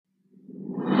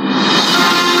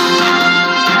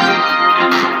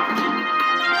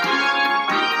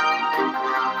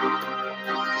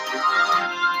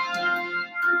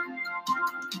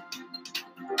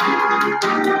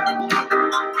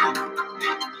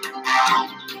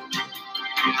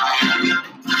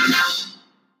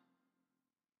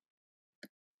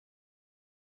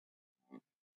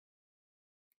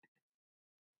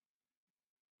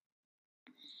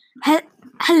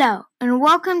Hello, and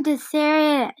welcome to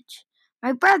Sarah Edge.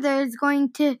 My brother is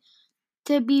going to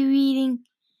be reading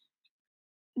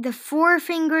The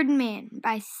Four-Fingered Man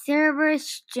by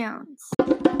Cerberus Jones.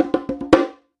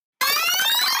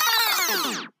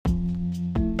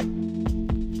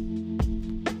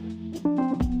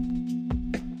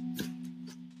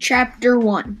 Chapter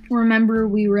 1. Remember,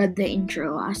 we read the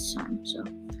intro last time, so.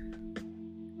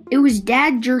 It was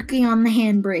Dad jerking on the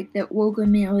handbrake that woke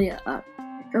Amelia up.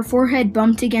 Her forehead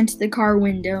bumped against the car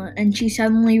window, and she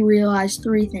suddenly realized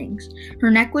three things.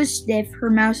 Her neck was stiff, her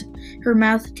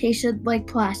mouth tasted like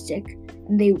plastic,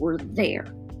 and they were there.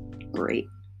 Great.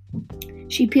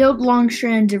 She peeled long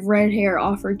strands of red hair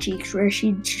off her cheeks where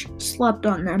she'd slept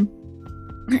on them,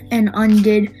 and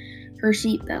undid her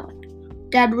seatbelt.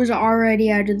 Dad was already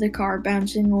out of the car,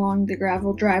 bouncing along the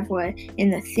gravel driveway in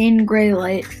the thin gray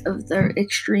light of the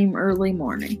extreme early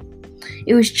morning.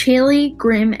 It was chilly,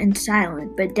 grim, and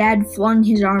silent, but Dad flung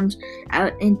his arms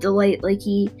out in delight like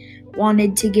he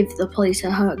wanted to give the place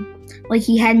a hug, like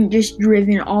he hadn't just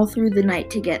driven all through the night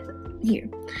to get here,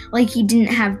 like he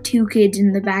didn't have two kids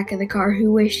in the back of the car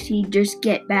who wished he'd just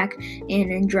get back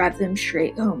in and drive them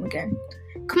straight home again.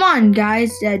 "Come on,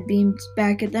 guys," Dad beamed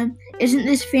back at them. "Isn't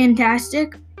this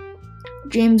fantastic?"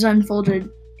 James unfolded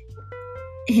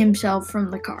himself from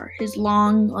the car, his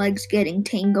long legs getting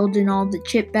tangled in all the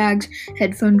chip bags,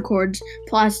 headphone cords,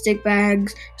 plastic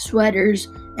bags, sweaters,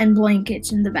 and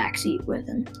blankets in the backseat with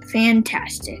him.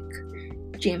 "Fantastic,"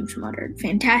 James muttered.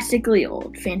 "Fantastically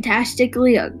old,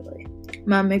 fantastically ugly."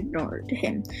 Mom ignored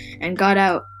him and got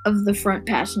out of the front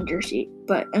passenger seat,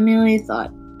 but Amelia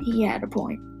thought he had a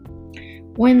point.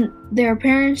 When their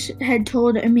parents had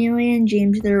told Amelia and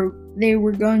James they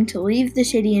were going to leave the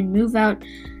city and move out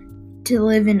to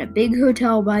live in a big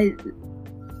hotel by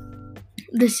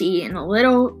the sea in a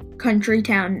little country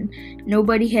town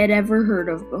nobody had ever heard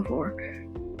of before,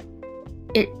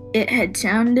 it had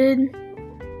sounded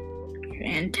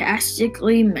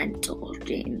fantastically mental,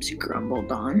 James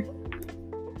grumbled on.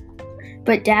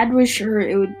 But Dad was sure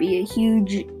it would be a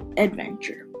huge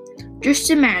adventure.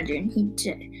 "Just imagine,"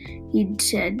 he'd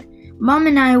said, "Mom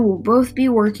and I will both be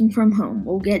working from home.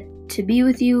 We'll get to be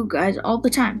with you guys all the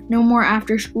time. No more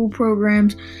after-school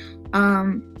programs,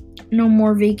 no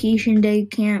more vacation day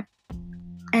camp,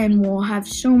 and we'll have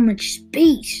so much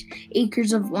space,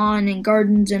 acres of lawn and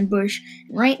gardens and bush,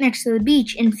 right next to the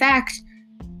beach. In fact,"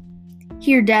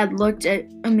 here Dad looked at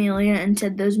Amelia and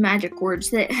said those magic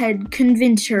words that had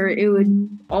convinced her it would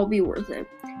all be worth it.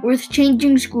 Worth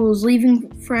changing schools, leaving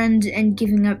friends, and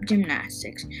giving up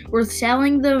gymnastics. Worth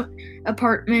selling the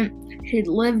apartment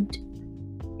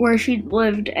where she'd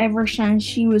lived ever since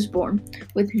she was born,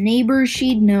 with neighbors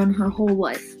she'd known her whole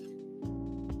life.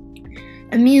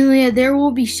 "Amelia, there will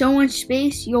be so much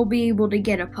space, you'll be able to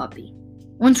get a puppy.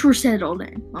 Once we're settled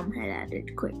in," Mom had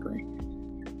added quickly.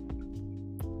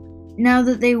 Now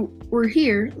that they were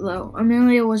here, though,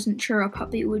 Amelia wasn't sure a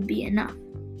puppy would be enough.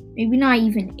 Maybe not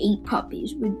even 8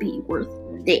 puppies would be worth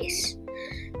this.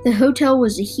 The hotel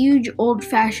was a huge,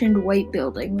 old-fashioned white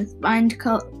building with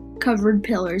vine-covered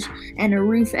pillars and a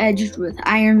roof edged with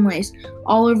iron lace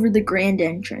all over the grand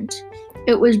entrance.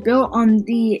 It was built on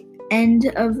the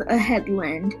end of a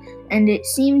headland, and it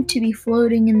seemed to be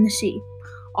floating in the sea.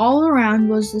 All around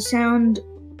was the sound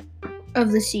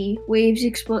of the sea,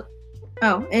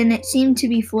 and it seemed to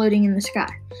be floating in the sky.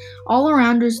 All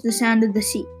around was the sound of the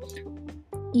sea,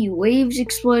 waves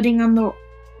exploding on the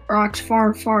rocks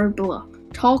far, far below.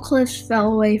 Tall cliffs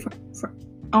fell away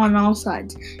on all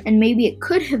sides, and maybe it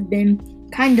could have been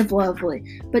kind of lovely,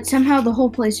 but somehow the whole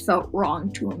place felt wrong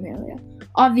to Amelia.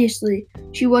 Obviously,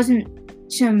 she wasn't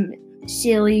some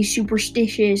silly,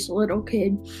 superstitious little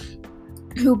kid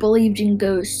who believed in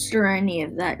ghosts or any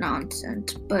of that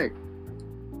nonsense, but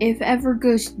if ever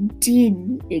ghosts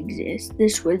did exist,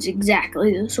 this was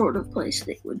exactly the sort of place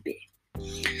they would be.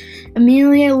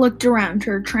 Amelia looked around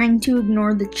her, trying to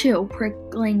ignore the chill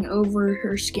prickling over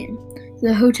her skin.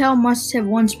 The hotel must have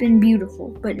once been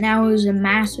beautiful, but now it was a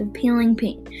mass of peeling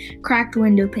paint, cracked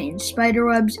window panes,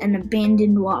 spiderwebs, and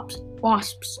abandoned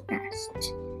wasps'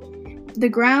 nests. The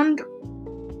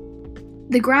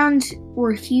grounds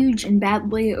were huge and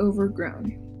badly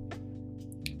overgrown.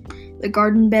 The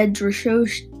garden beds were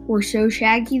so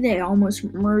shaggy they almost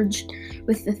merged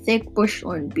with the thick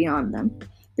bushland beyond them.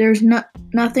 There was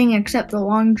nothing except the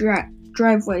long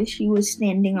driveway she was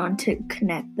standing on to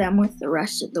connect them with the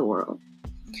rest of the world.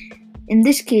 In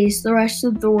this case, the rest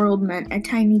of the world meant a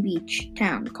tiny beach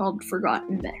town called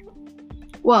Forgotten Bay.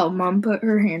 Well, Mom put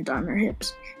her hand on her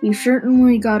hips. "We've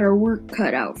certainly got our work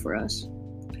cut out for us."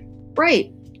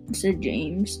 "Right," said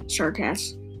James,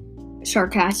 sarcastic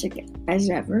as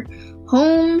ever.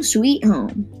 "Home sweet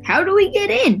home. How do we get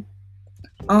in?"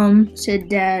 Said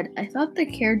Dad. "I thought the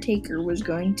caretaker was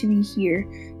going to be here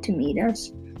to meet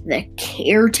us." "The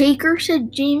caretaker?"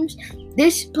 said James.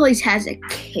 "This place has a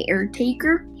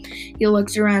caretaker?" He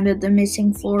looked around at the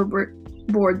missing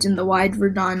floorboards in the wide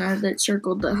veranda that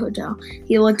circled the hotel.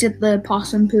 He looked at the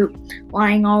possum poop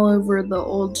lying all over the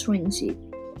old swing seat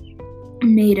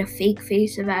and made a fake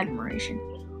face of admiration.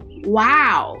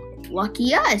 "Wow,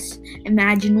 lucky us.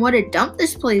 Imagine what a dump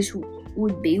this place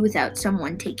would be without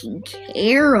someone taking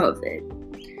care of it."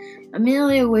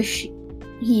 Amelia wished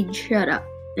he'd shut up,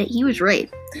 but he was right.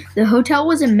 The hotel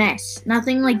was a mess,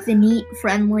 nothing like the neat,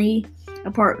 friendly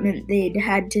apartment they'd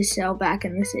had to sell back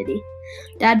in the city.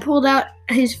 Dad pulled out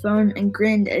his phone and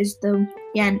grinned as though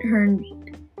he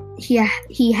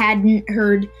hadn't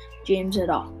heard James at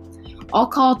all. "I'll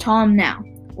call Tom now.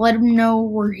 Let him know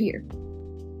we're here."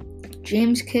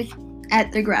 James kicked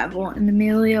at the gravel, and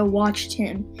Amelia watched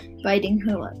him, biting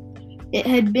her lip. It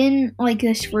had been like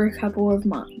this for a couple of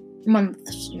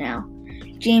months now.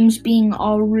 James being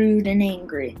all rude and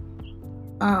angry,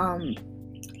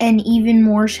 and even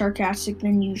more sarcastic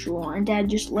than usual, and Dad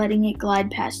just letting it glide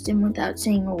past him without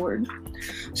saying a word.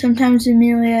 Sometimes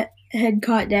Amelia had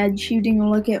caught Dad shooting a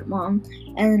look at Mom,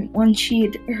 and once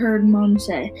she'd heard Mom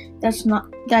say, That's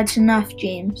enough,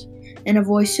 James," in a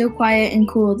voice so quiet and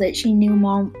cool that she knew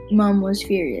Mom was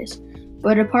furious.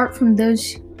 But apart from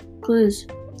those clues,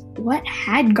 what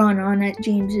had gone on at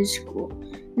James's school?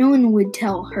 No one would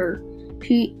tell her.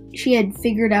 She had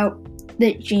figured out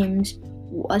that James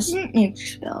wasn't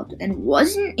expelled and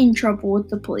wasn't in trouble with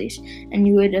the police, and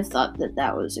you would have thought that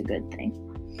that was a good thing.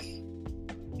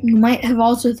 You might have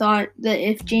also thought that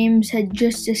if James had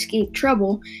just escaped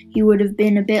trouble, he would have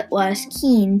been a bit less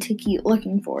keen to keep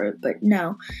looking for it, but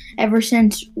no. Ever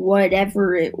since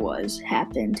whatever it was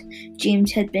happened,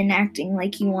 James had been acting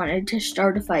like he wanted to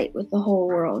start a fight with the whole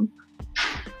world.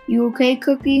 "You okay,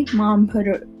 Cookie?" Mom put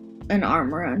an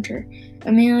arm around her.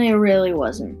 Amelia really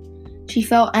wasn't. She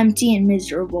felt empty and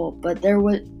miserable, but there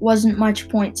wasn't much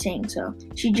point saying so.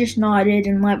 She just nodded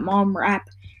and let Mom wrap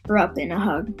her up in a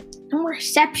hug. "No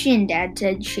reception," Dad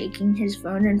said, shaking his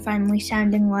phone and finally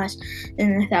sounding less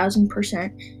than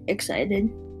 1,000% excited.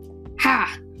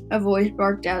 "Ha!" a voice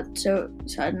barked out so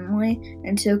suddenly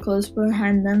and so close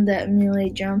behind them that Amelia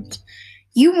jumped.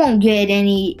 "You won't get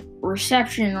any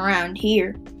reception around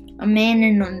here." A man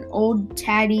in an old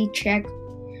tatty check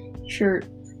shirt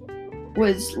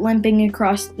was limping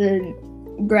across the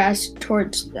grass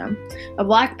towards them. A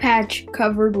black patch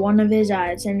covered one of his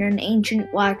eyes, and an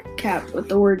ancient black cap with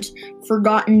the words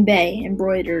 "Forgotten Bay"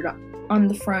 embroidered on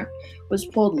the front was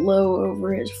pulled low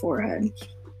over his forehead.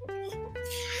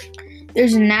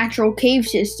 "There's a natural cave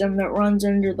system that runs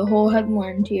under the whole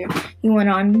headland here," he went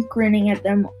on, grinning at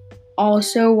them all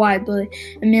so widely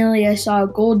Amelia saw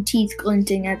gold teeth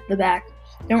glinting at the back.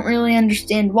 "Don't really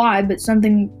understand why, but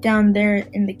something down there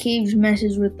in the caves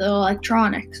messes with the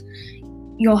electronics.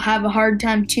 You'll have a hard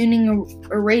time tuning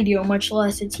a radio, much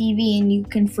less a TV, and you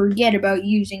can forget about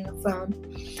using a phone."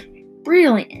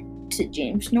 "Brilliant," said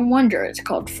James. "No wonder it's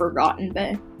called Forgotten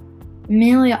Bay."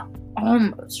 Amelia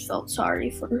almost felt sorry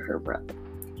for her brother.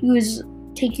 He was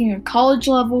taking a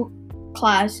college-level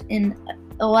class in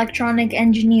electronic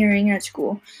engineering at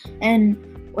school, and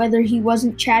whenever he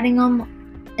wasn't chatting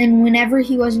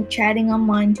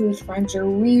online to his friends or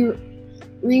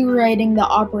rewriting the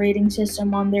operating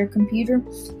system on their computer,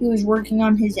 he was working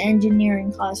on his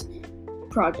engineering class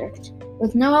project.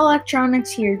 With no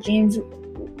electronics here, James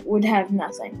would have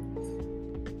nothing.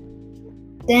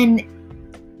 Then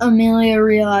Amelia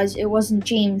realized it wasn't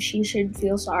James she should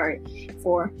feel sorry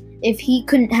for. If he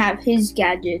couldn't have his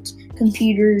gadgets,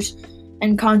 computers,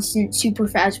 and constant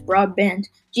super-fast broadband,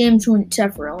 James wouldn't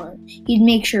suffer alone. He'd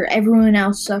make sure everyone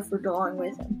else suffered along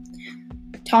with him.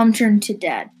 Tom turned to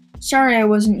Dad. "Sorry I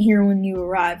wasn't here when you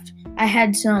arrived. I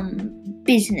had some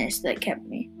business that kept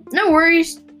me." "No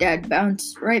worries." Dad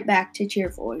bounced right back to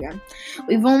cheerful again.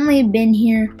 "We've only been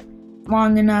here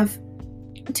long enough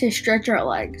to stretch our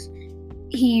legs."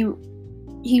 He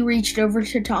reached over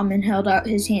to Tom and held out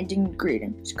his hand in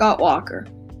greeting. "Scott Walker."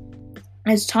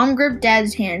 As Tom gripped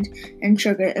Dad's hand and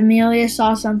shook it, Amelia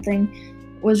saw something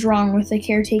was wrong with the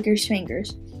caretaker's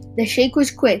fingers. The shake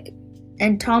was quick,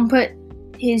 and Tom put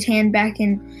his hand back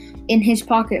in his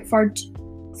pocket far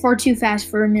too fast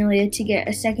for Amelia to get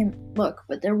a second look,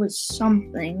 but there was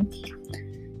something.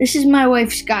 "This is my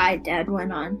wife, Sky," Dad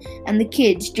went on, "and the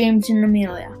kids, James and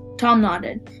Amelia." Tom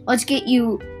nodded. Let's get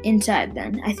you inside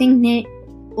then. I think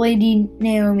Lady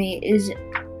Naomi is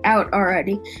out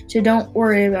already, so don't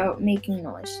worry about making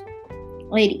noise.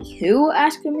 Lady who?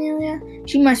 Asked Amelia.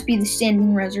 She must be the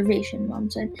standing reservation,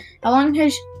 Mom said. How long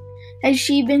has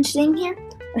she been staying here?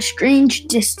 A strange,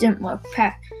 distant look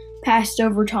passed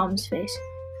over Tom's face.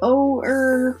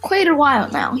 Oh, quite a while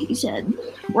now, he said,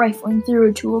 rifling through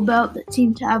a tool belt that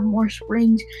seemed to have more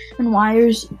springs and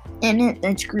wires in it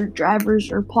than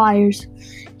screwdrivers or pliers.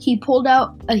 He pulled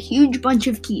out a huge bunch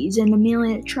of keys, and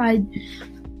Amelia tried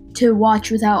to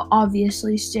watch without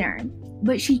obviously staring.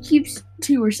 But she keeps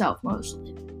to herself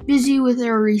mostly, busy with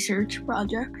her research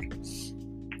project.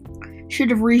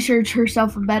 Should have researched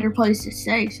herself a better place to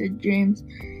stay, said James,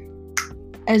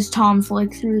 as Tom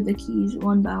flicked through the keys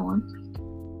one by one.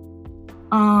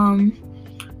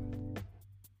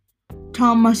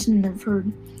 Tom mustn't have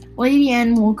heard. Lady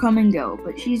Anne will come and go,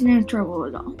 but she's no trouble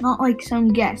at all. Not like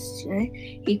some guests, eh?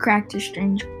 He cracked a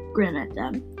strange grin at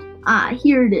them. Ah,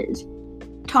 here it is.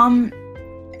 Tom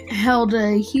held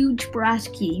a huge brass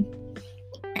key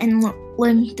and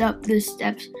limped up the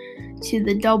steps to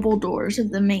the double doors of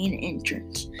the main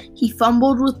entrance. He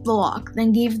fumbled with the lock,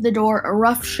 then gave the door a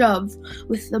rough shove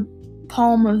with the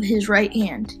palm of his right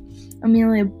hand.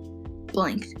 Amelia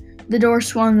blinked. The door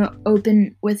swung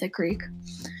open with a creak.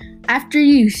 After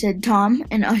you, said Tom,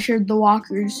 and ushered the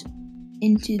Walkers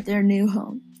into their new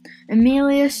home.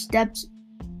 Amelia stepped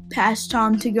past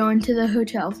Tom to go into the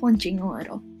hotel, flinching a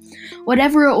little.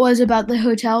 Whatever it was about the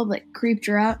hotel that creeped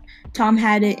her out, Tom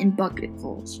had it in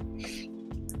bucketfuls.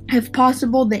 If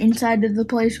possible, the inside of the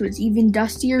place was even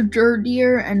dustier,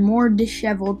 dirtier, and more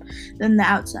disheveled than the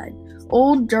outside.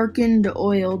 Old, darkened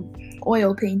oil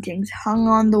paintings hung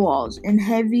on the walls in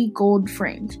heavy gold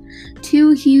frames.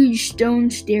 2 huge stone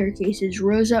staircases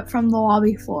rose up from the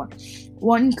lobby floor,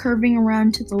 one curving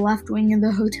around to the left wing of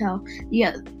the hotel,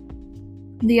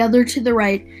 the other to the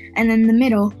right, and in the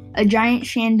middle, a giant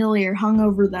chandelier hung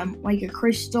over them like a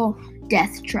crystal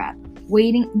death trap,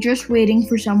 just waiting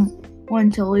for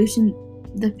someone to loosen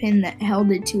the pin that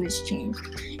held it to his chain.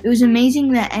 It was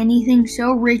amazing that anything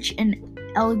so rich and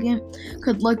elegant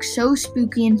could look so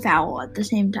spooky and foul at the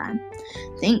same time.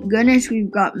 Thank goodness we've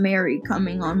got Mary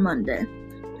coming on Monday,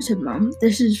 said Mom.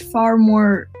 This is far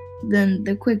more than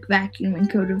the quick vacuum and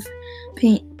coat of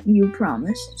paint you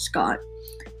promised, Scott.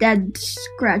 Dad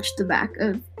scratched the back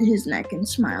of his neck and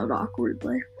smiled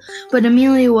awkwardly. But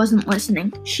Amelia wasn't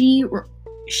listening. She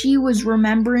was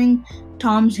remembering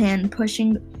Tom's hand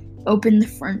pushing open the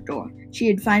front door. She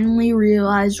had finally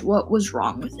realized what was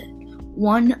wrong with it.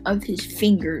 One of his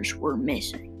fingers were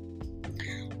missing.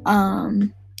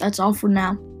 That's all for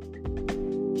now.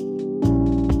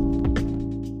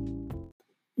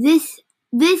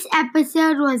 This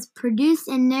episode was produced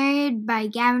and narrated by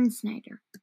Gavin Snyder.